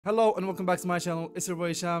Hello and welcome back to my channel, it's your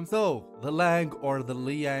boy Sham. So, the Lang or the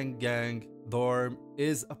Liang gang dorm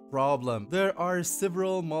is a problem. There are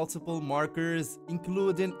multiple markers,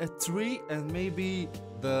 including a tree, and maybe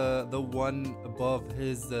the one above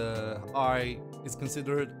his eye is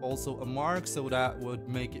considered also a mark, so that would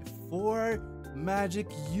make it 4 magic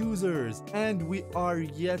users. And we are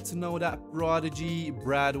yet to know that prodigy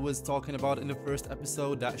Brad was talking about in the first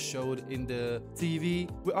episode that showed in the TV.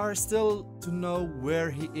 We are still to know where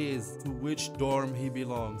he is, to which dorm he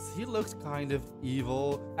belongs. He looks kind of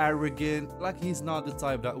evil, arrogant, like he's not the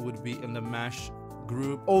type that would be in the MASH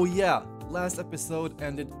group. Oh yeah, last episode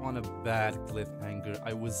ended on a bad cliffhanger.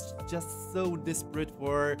 I was just so desperate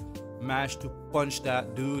for MASH to punch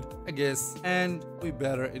that dude, I guess, and we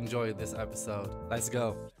better enjoy this episode. Let's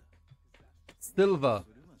go. Silva.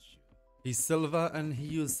 He's Silva and he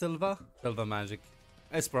used Silva magic.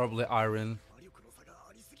 It's probably iron.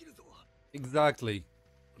 Exactly.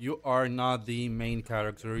 You are not the main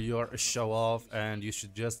character, you are a show-off and you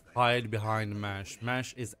should just hide behind MASH.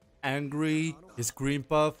 MASH is angry, his cream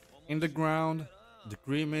puff in the ground, the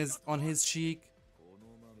cream is on his cheek.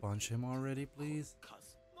 Punch him already, please.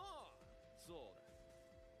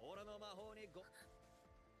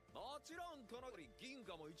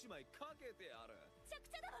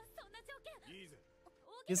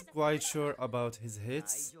 He's quite sure about his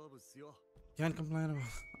hits. Can't complain about.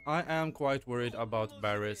 I am quite worried about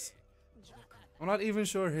Barrett. I'm not even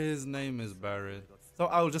sure his name is Barrett, so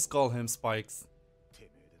I'll just call him Spikes.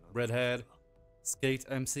 Redhead, Skate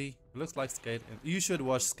MC. It looks like Skate. You should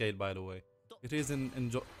watch Skate, by the way. It is an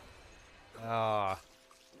enjoy.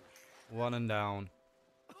 One and down.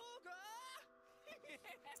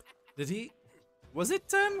 Did he? Was it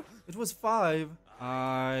 10? It was 5.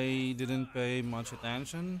 I didn't pay much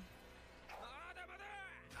attention.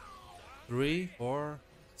 3, 4.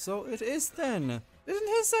 So it is 10. Didn't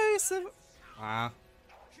he say 7?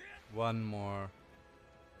 One more.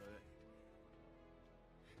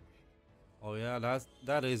 Oh yeah,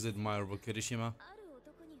 that is admirable, Kirishima.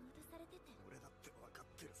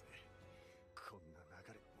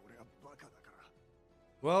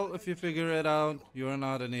 Well, if you figure it out, you're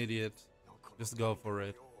not an idiot. Just go for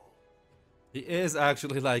it. He is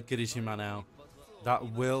actually like Kirishima now.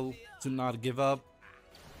 That will to not give up.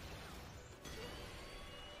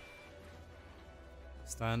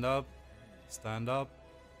 Stand up. Stand up.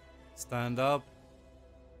 Stand up.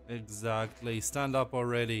 Exactly. Stand up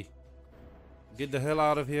already. Get the hell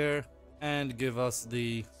out of here and give us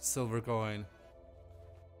the silver coin.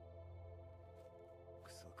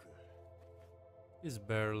 He's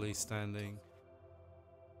barely standing.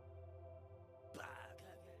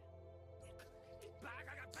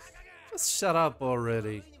 Just shut up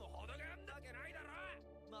already.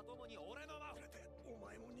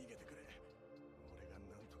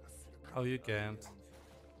 Oh, you can't.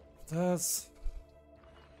 That's...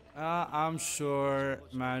 I'm sure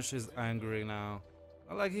MASH is angry now.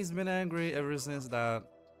 Like, he's been angry ever since that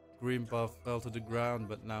green puff fell to the ground,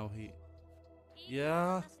 but now he...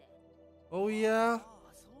 Yeah? Oh yeah?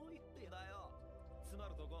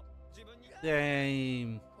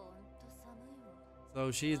 Damn.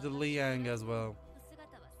 So she's the Liang as well.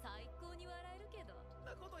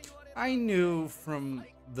 I knew from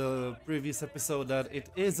the previous episode that it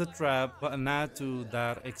is a trap, but not to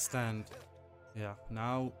that extent. Yeah,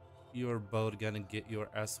 now you're both gonna get your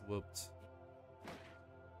ass whooped.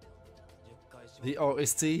 The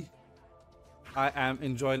OST. I am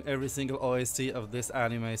enjoying every single OST of this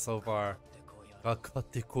anime so far.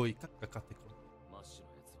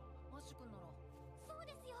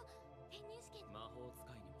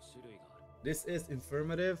 This is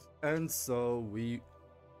informative, and so we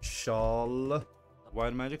shall.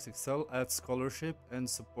 White magics excel at scholarship and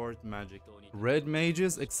support magic. Red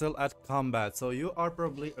mages excel at combat. So you are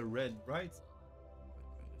probably a red, right?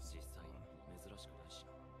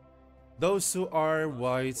 Those who are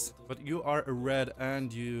white, but you are a red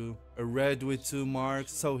and you a red with 2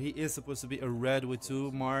 marks. So he is supposed to be a red with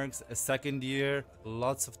 2 marks, a second year,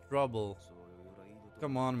 lots of trouble.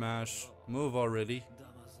 Come on, MASH, move already.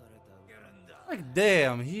 Like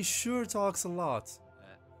damn, he sure talks a lot.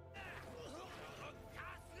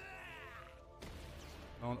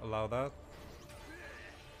 Don't allow that.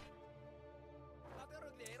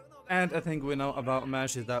 And I think we know about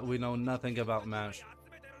MASH is that we know nothing about MASH.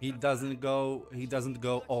 He doesn't go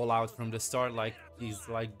all out from the start like he's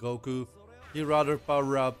like Goku. He rather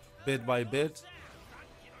power up bit by bit.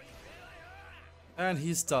 And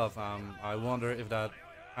he's tough. I wonder if that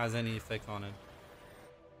has any effect on him.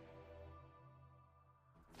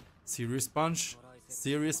 Serious punch.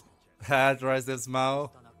 Serious hat, right? That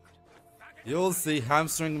smile. You'll see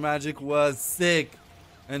hamstring magic was sick.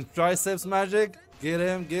 And triceps magic, get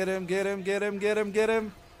him, get him, get him, get him, get him, get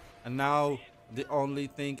him. And now the only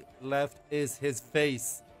thing left is his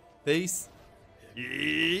face. Face?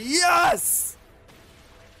 Yes!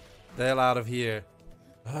 The hell out of here.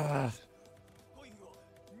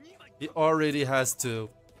 He already has two.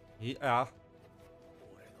 Yeah.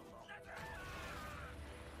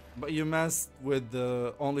 But you messed with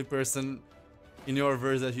the only person in your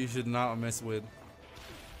verse that you should not mess with.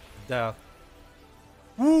 Death.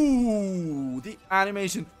 Ooh, the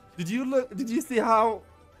animation. Did you look? Did you see how?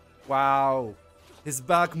 Wow. His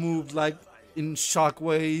back moved like in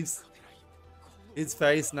shockwaves. His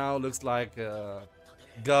face now looks like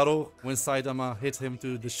Garo when Saitama hit him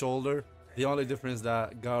to the shoulder. The only difference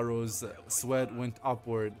that Garo's sweat went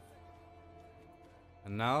upward.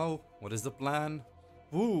 And now, what is the plan?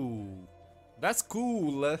 Ooh, that's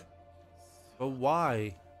cool. But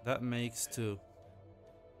why? That makes two.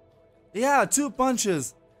 Yeah, 2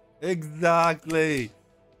 punches. Exactly.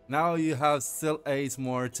 Now you have still 8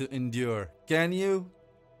 more to endure. Can you?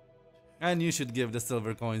 And you should give the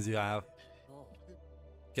silver coins you have.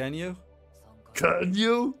 Can you? Can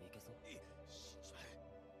you?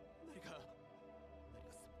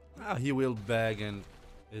 Ah, he will beg and...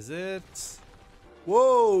 Is it?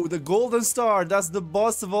 Whoa, the golden star. That's the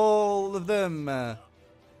boss of all of them.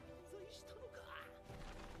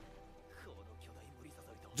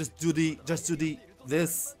 Just do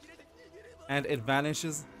this. And it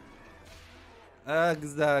vanishes.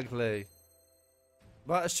 Exactly.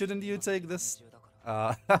 But shouldn't you take this?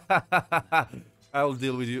 I'll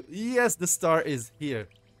deal with you. Yes, the star is here.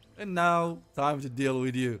 And now, time to deal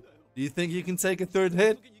with you. Do you think you can take a 3rd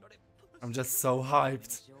hit? I'm just so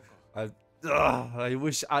hyped. I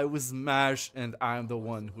wish I was Mash and I'm the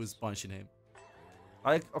one who's punching him.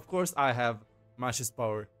 Of course I have Mash's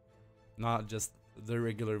power. Not just the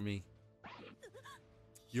regular me.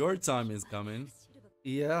 Your time is coming.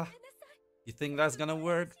 Yeah? You think that's gonna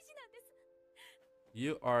work?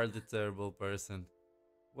 You are the terrible person.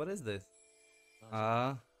 What is this?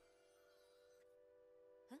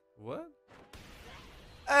 What?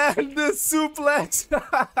 And the suplex!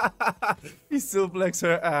 He suplexed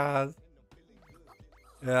her ass.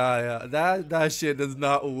 Yeah, that shit does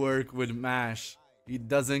not work with Mash. He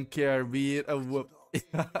doesn't care, be it a whoop.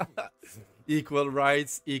 Equal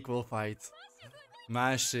rights, equal fight.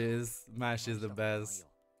 Mash is the best.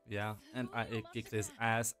 Yeah, and I kicked his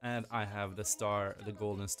ass and I have the star, the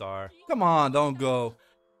golden star. Come on, don't go.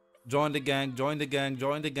 Join the gang, join the gang,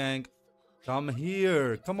 join the gang. Come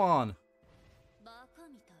here, come on.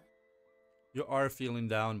 You are feeling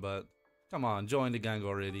down, but come on, join the gang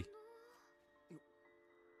already.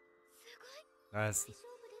 That's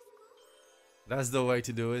the way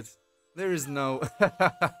to do it. There is no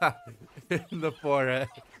in the forehead,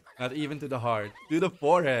 not even to the heart, to the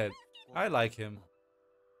forehead. I like him.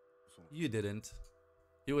 You didn't.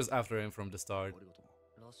 He was after him from the start.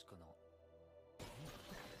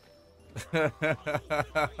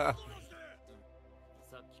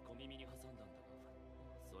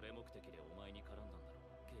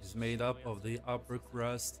 It's made up of the upper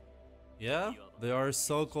crust. Yeah, they are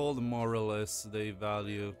so-called moralists, they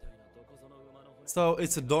value. So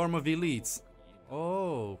it's a dorm of elites.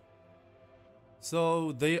 Oh.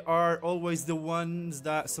 So they are always the ones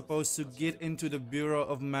that supposed to get into the Bureau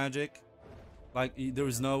of Magic. Like there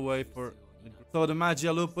is no way for... So the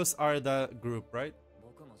Magia Lupus are the group, right?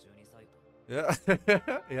 Yeah.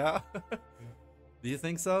 Yeah. Do you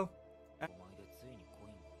think so?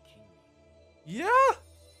 Yeah.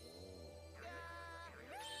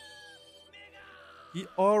 He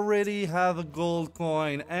already have a gold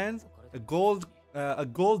coin and a gold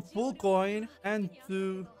full coin and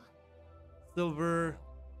 2 silver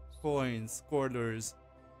coins, quarters.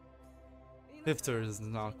 Fifters,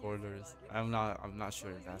 not quarters. I'm not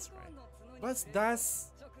sure if that's right. But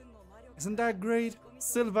isn't that great?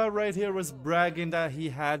 Silva right here was bragging that he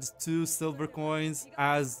had 2 silver coins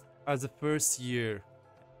as a first year.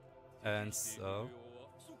 And so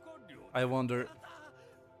I wonder.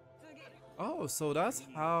 Oh, so that's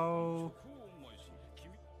how.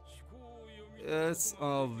 It's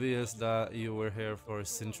obvious that you were here for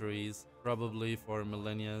centuries, probably for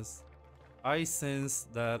millennia. I sense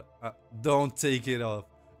that. Don't take it off.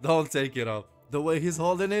 Don't take it off. The way he's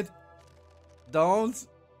holding it. Don't.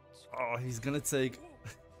 Oh, he's gonna take.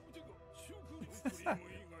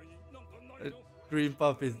 Cream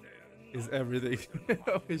puff is everything.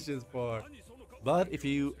 Which is for. But if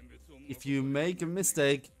you make a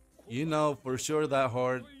mistake, you know for sure that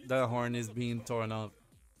horn is being torn up.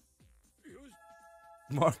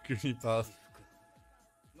 More cream puff.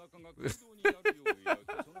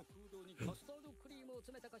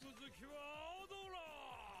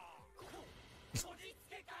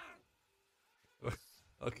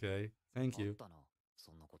 Okay, thank you.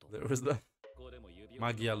 There was the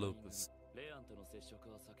Magia Lupus.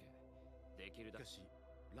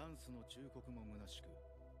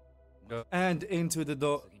 And into the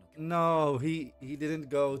door. No, he didn't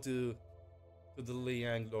go to the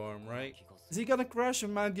Liang dorm, right? Is he gonna crash a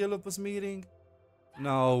Magia Lupus meeting?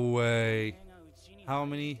 No way. How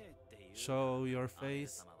many? Show your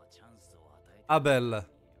face. Abel.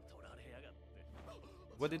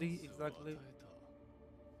 What did he exactly?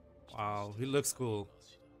 Wow, he looks cool.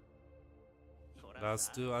 That's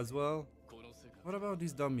two as well. What about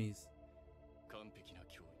these dummies?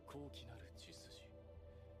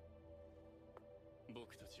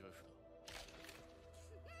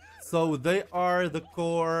 So they are the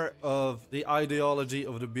core of the ideology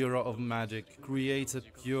of the Bureau of Magic. Create a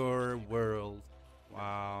pure world.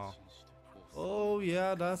 Wow. Oh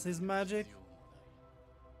yeah, that's his magic.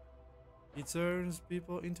 He turns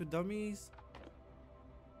people into dummies.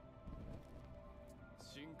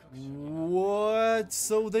 What?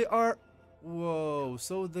 So they are... Whoa.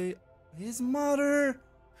 So they... His mother...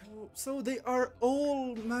 So they are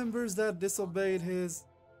all members that disobeyed his...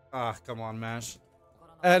 Ah, come on, Mash.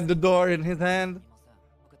 And the door in his hand.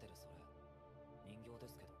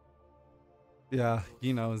 Yeah,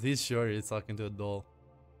 he knows. He's sure he's talking to a doll.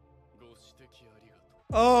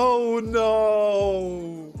 Oh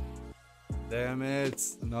no! Damn it.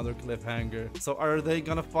 Another cliffhanger. So are they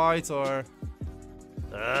gonna fight or...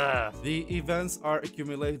 The events are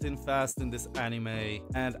accumulating fast in this anime,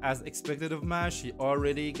 and as expected of Mash, he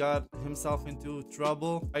already got himself into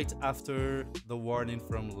trouble right after the warning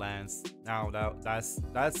from Lance. Now that's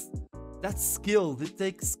skills. It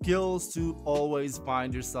takes skills to always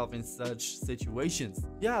find yourself in such situations.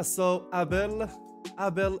 Yeah, so Abel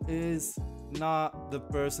is not the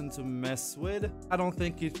person to mess with. I don't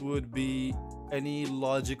think it would be any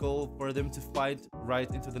logical for them to fight right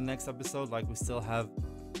into the next episode. Like, we still have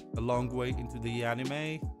a long way into the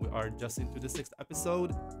anime. We are just into the 6th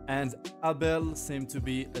episode, and Abel seemed to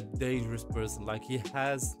be a dangerous person. Like, he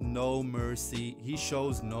has no mercy. He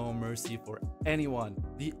shows no mercy for anyone.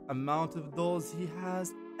 The amount of dolls he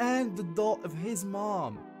has, and the doll of his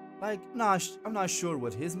mom. Like, I'm not sure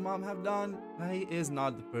what his mom have done. He is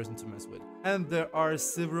not the person to mess with. And there are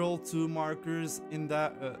several 2 markers in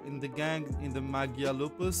that in the gang, in the Magia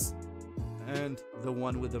Lupus, and the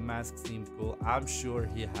one with the mask seemed cool. I'm sure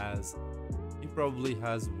he probably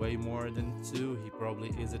has way more than 2. He probably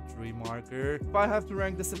is a 3 marker. If I have to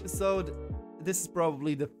rank this episode, this is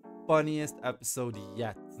probably the funniest episode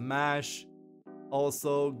yet. Mash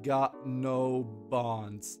also got no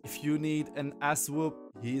bonds. If you need an ass whoop,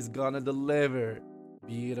 he's gonna deliver.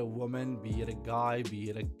 Be it a woman, be it a guy, be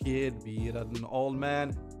it a kid, be it an old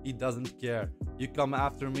man, he doesn't care. You come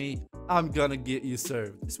after me, I'm gonna get you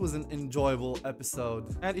served. This was an enjoyable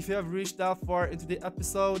episode. And if you have reached that far into the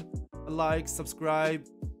episode, a like, subscribe,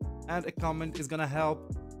 and a comment is gonna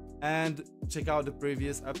help. And check out the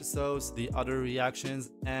previous episodes, the other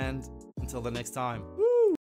reactions, and until the next time.